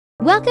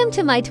Welcome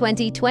to my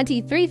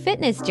 2023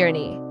 fitness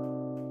journey.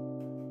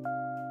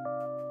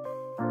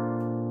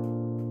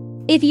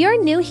 If you're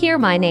new here,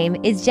 my name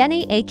is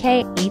Jenny,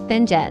 aka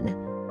Ethan Jen.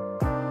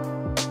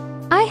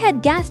 I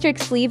had gastric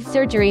sleeve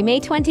surgery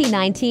May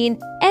 2019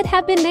 and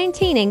have been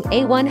maintaining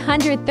a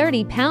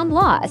 130-pound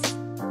loss.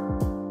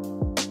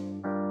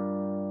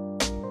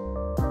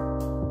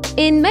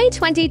 In May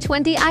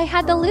 2020, I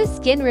had the loose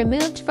skin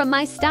removed from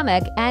my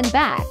stomach and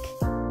back.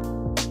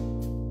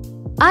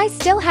 I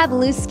still have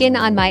loose skin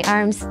on my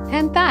arms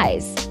and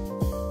thighs.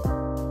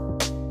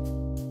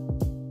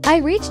 I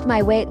reached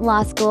my weight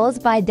loss goals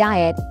by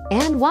diet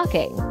and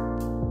walking.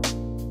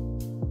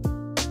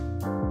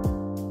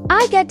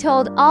 I get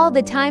told all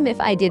the time if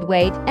I did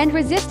weight and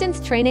resistance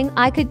training,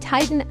 I could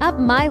tighten up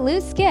my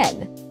loose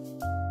skin.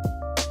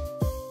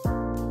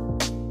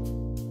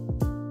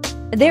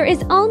 There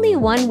is only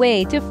one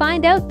way to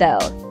find out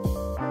though.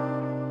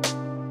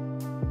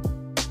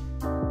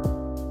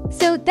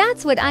 So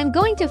that's what I'm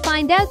going to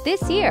find out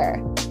this year.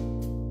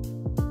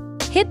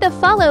 Hit the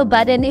follow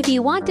button if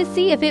you want to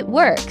see if it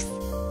works.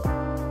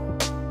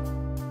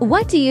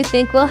 What do you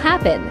think will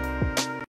happen?